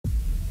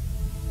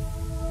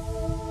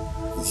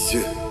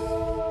Yeah.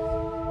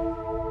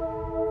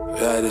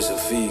 Rider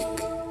Shafique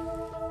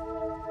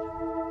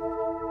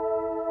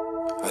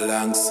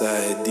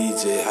alongside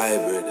DJ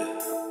Hybrid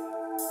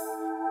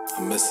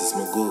and Mrs.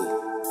 Magoo,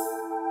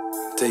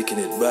 taking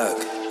it back,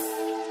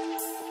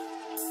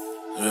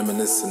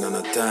 reminiscing on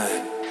a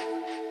time.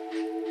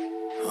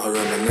 I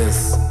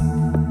reminisce.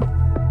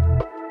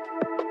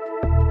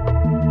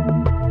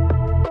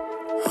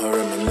 I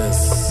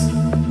reminisce.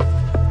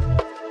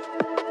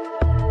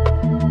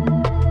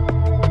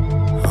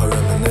 I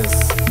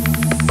reminisce.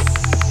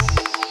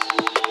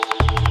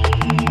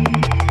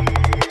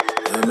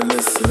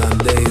 Reminiscing on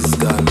days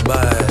gone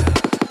by.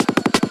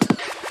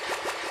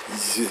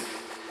 Yeah.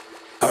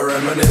 I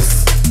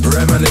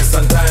reminisce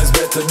on times,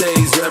 better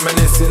days.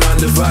 Reminiscing on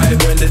the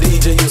vibe when the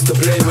DJ used to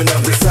play. We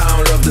love the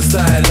sound, love the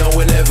style. No,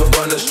 we're never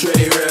gonna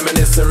stray.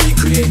 Reminisce and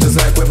recreate just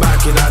like we're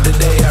back in the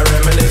day. I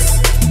reminisce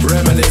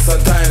on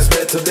times,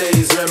 better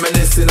days.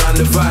 Reminiscing on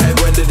the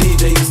vibe when the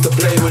DJ used to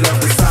play. We love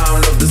the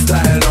sound, love the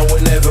style. No,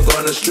 we're never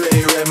gonna stray.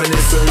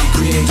 Reminisce and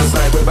recreate just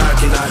like we're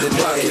back in the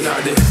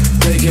day.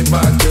 Take it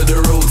back to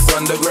the roots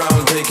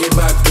underground. Take it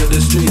back to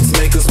the streets.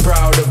 Make us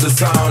proud of the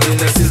sound. In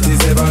the cities,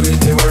 ever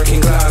getting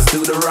working class.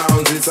 Do the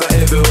rounds, it's a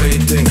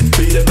heavyweight thing.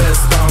 Be the best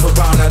pound for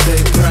pound. I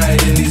take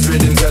pride in these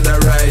rhythms that I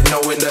ride.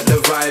 Knowing that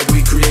the vibe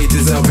we create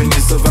is helping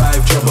you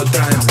survive troubled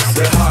times.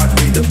 The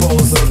heartbeat, the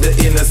pulse of the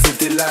inner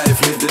city life.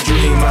 Live the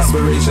dream,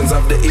 aspirations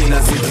of the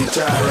inner city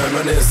child.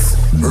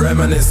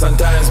 Reminisce on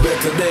times,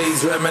 better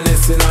days.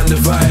 Reminiscing on the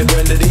vibe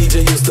when the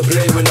DJ used to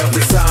play. We love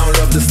the sound,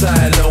 love the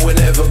style. No, we're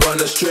never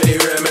gonna stray.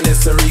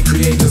 Reminisce and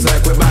recreate just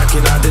like we're back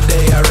in the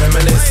day. I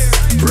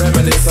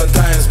reminisce on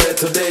times,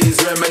 better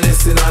days.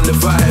 Reminiscing on the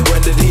vibe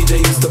when the DJ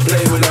used to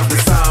play. We love the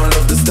sound,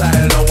 love the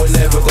style. No, we're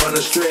never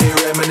gonna stray.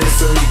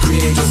 Reminisce and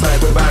recreate just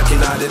like we're back in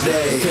the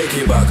day. Take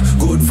it back,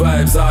 good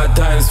vibes, hard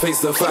times, face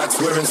the facts.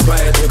 We're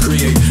inspired to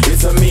create.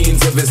 It's a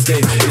means of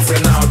escape. It's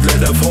an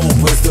outlet of hope.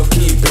 We're still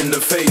keeping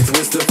the faith.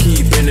 We're still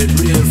keeping it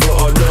real for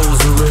all those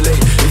who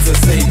relate. It's a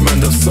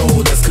statement of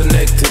soul that's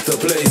connected to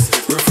place.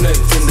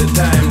 Reflecting the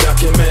time,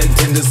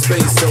 documenting the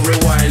space. So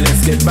rewind,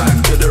 let's get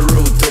back to the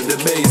root, to the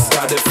base.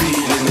 How the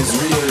feeling is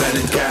real and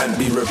it can't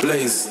be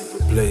replaced.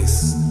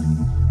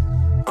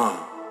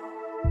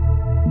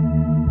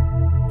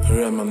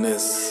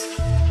 Reminisce.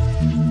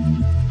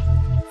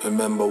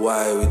 Remember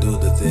why we do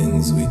the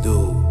things we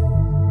do.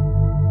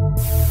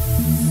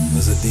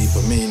 There's a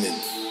deeper meaning,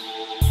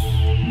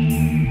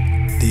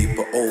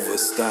 deeper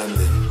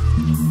overstanding.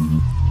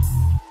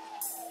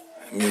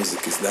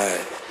 Music is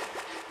that.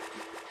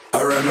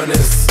 I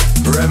reminisce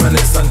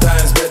on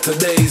times, better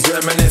days.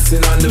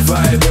 Reminiscing on the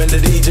vibe when the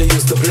DJ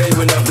used to play.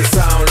 We love the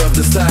sound, love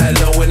the style.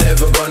 No, we're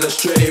never gonna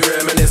stray.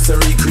 Reminisce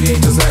and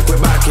recreate just like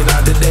we're back in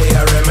the day.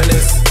 I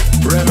reminisce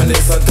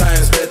on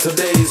times, better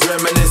days.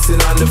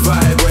 Reminiscing on the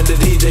vibe when the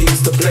DJ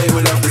used to play.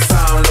 We love the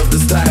sound, love the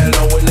style.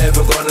 No, we're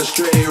never gonna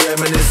stray.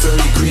 Reminisce and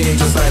recreate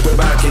just like we're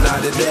back in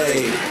the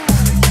day.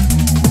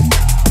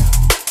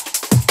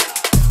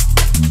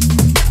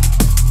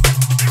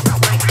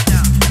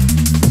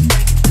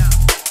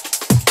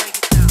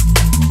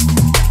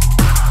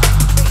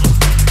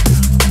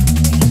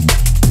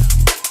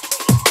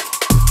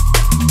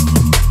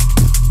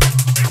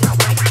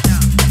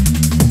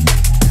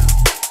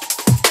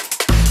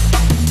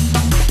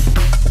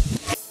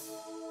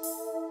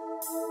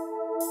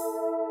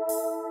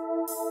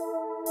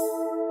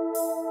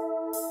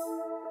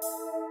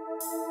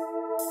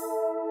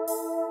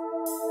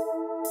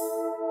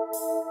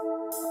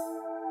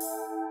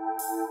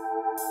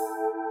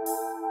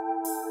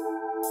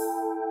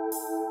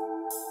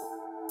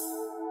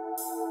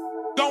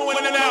 Going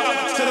in and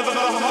out to the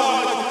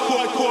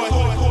hardcore.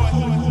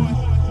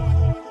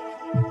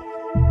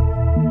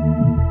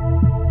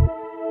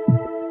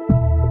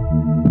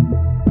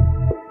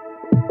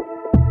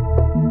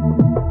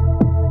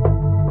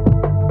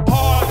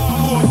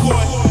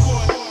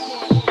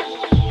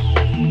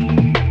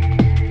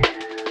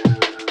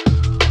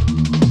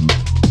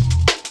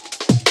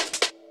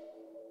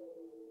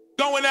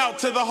 Going out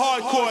to the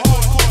hardcore.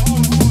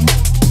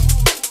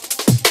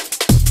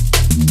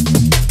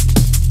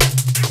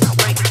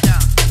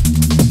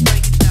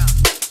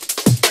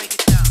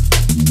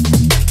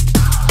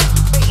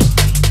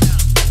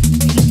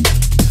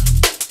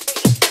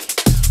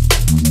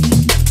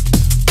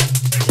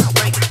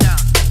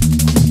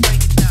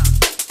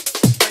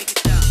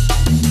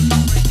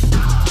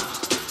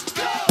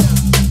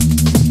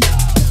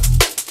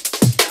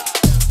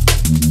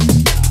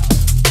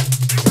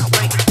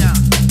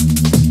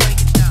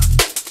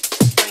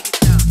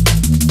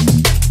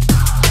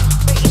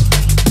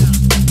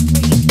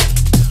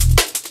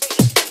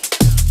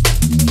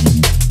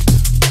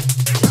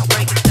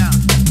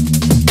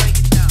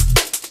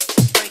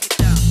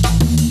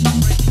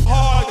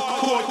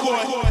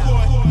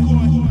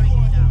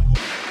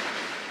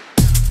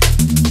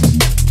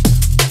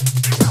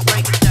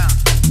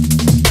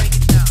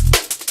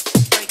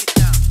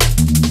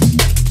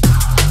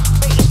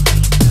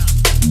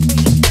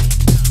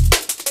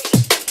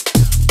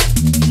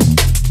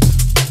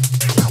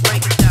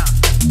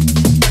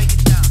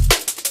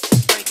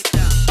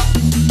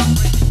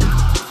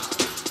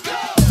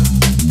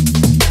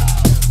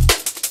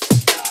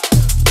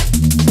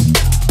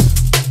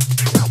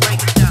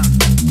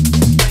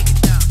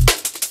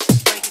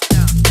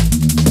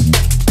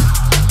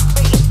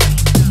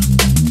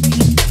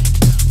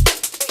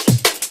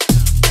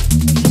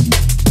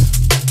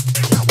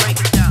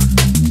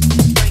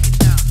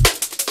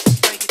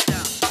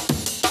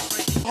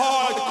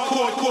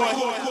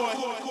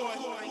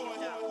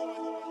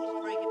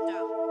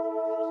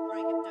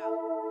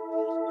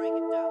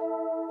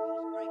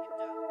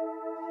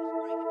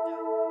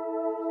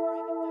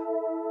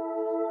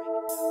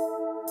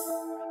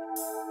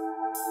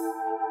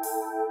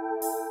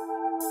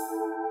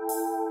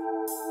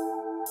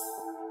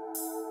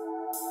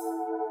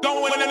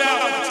 Going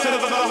out to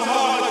the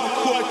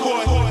hardcore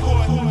court.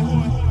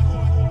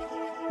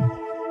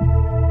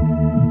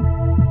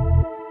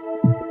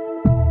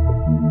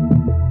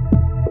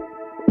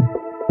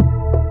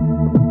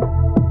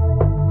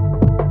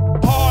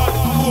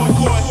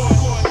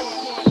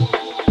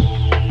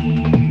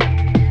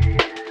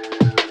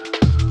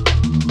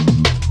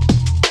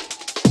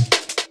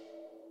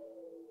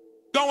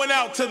 Going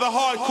out to the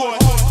hardcore.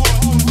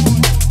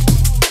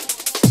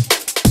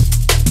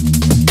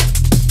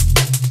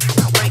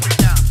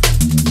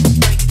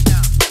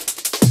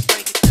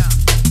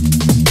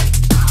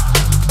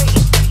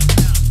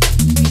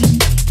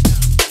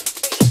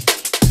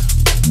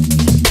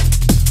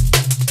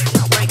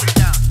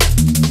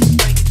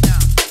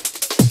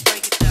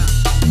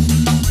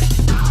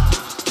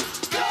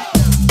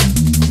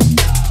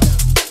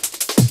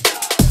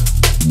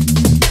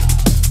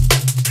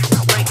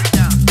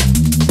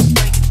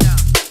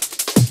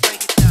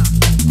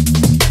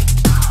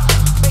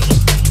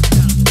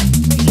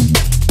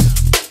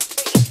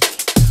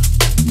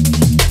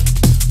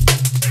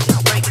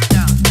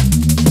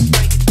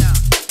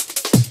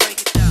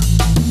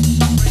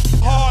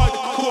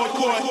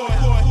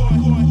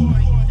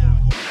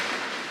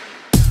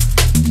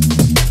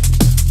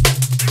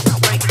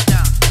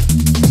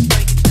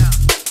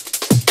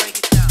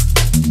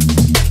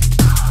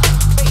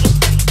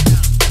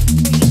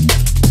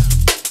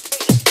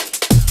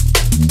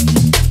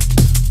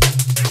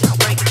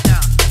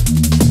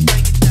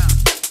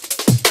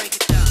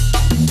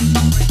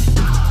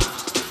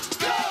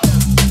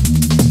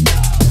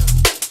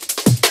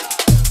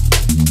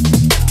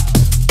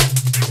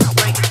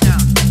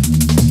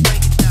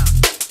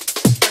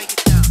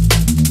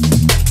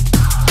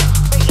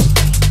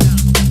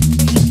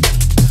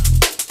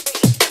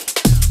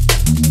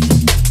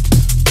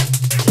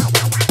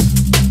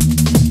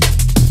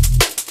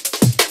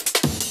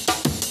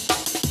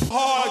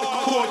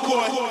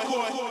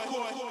 Hardcore.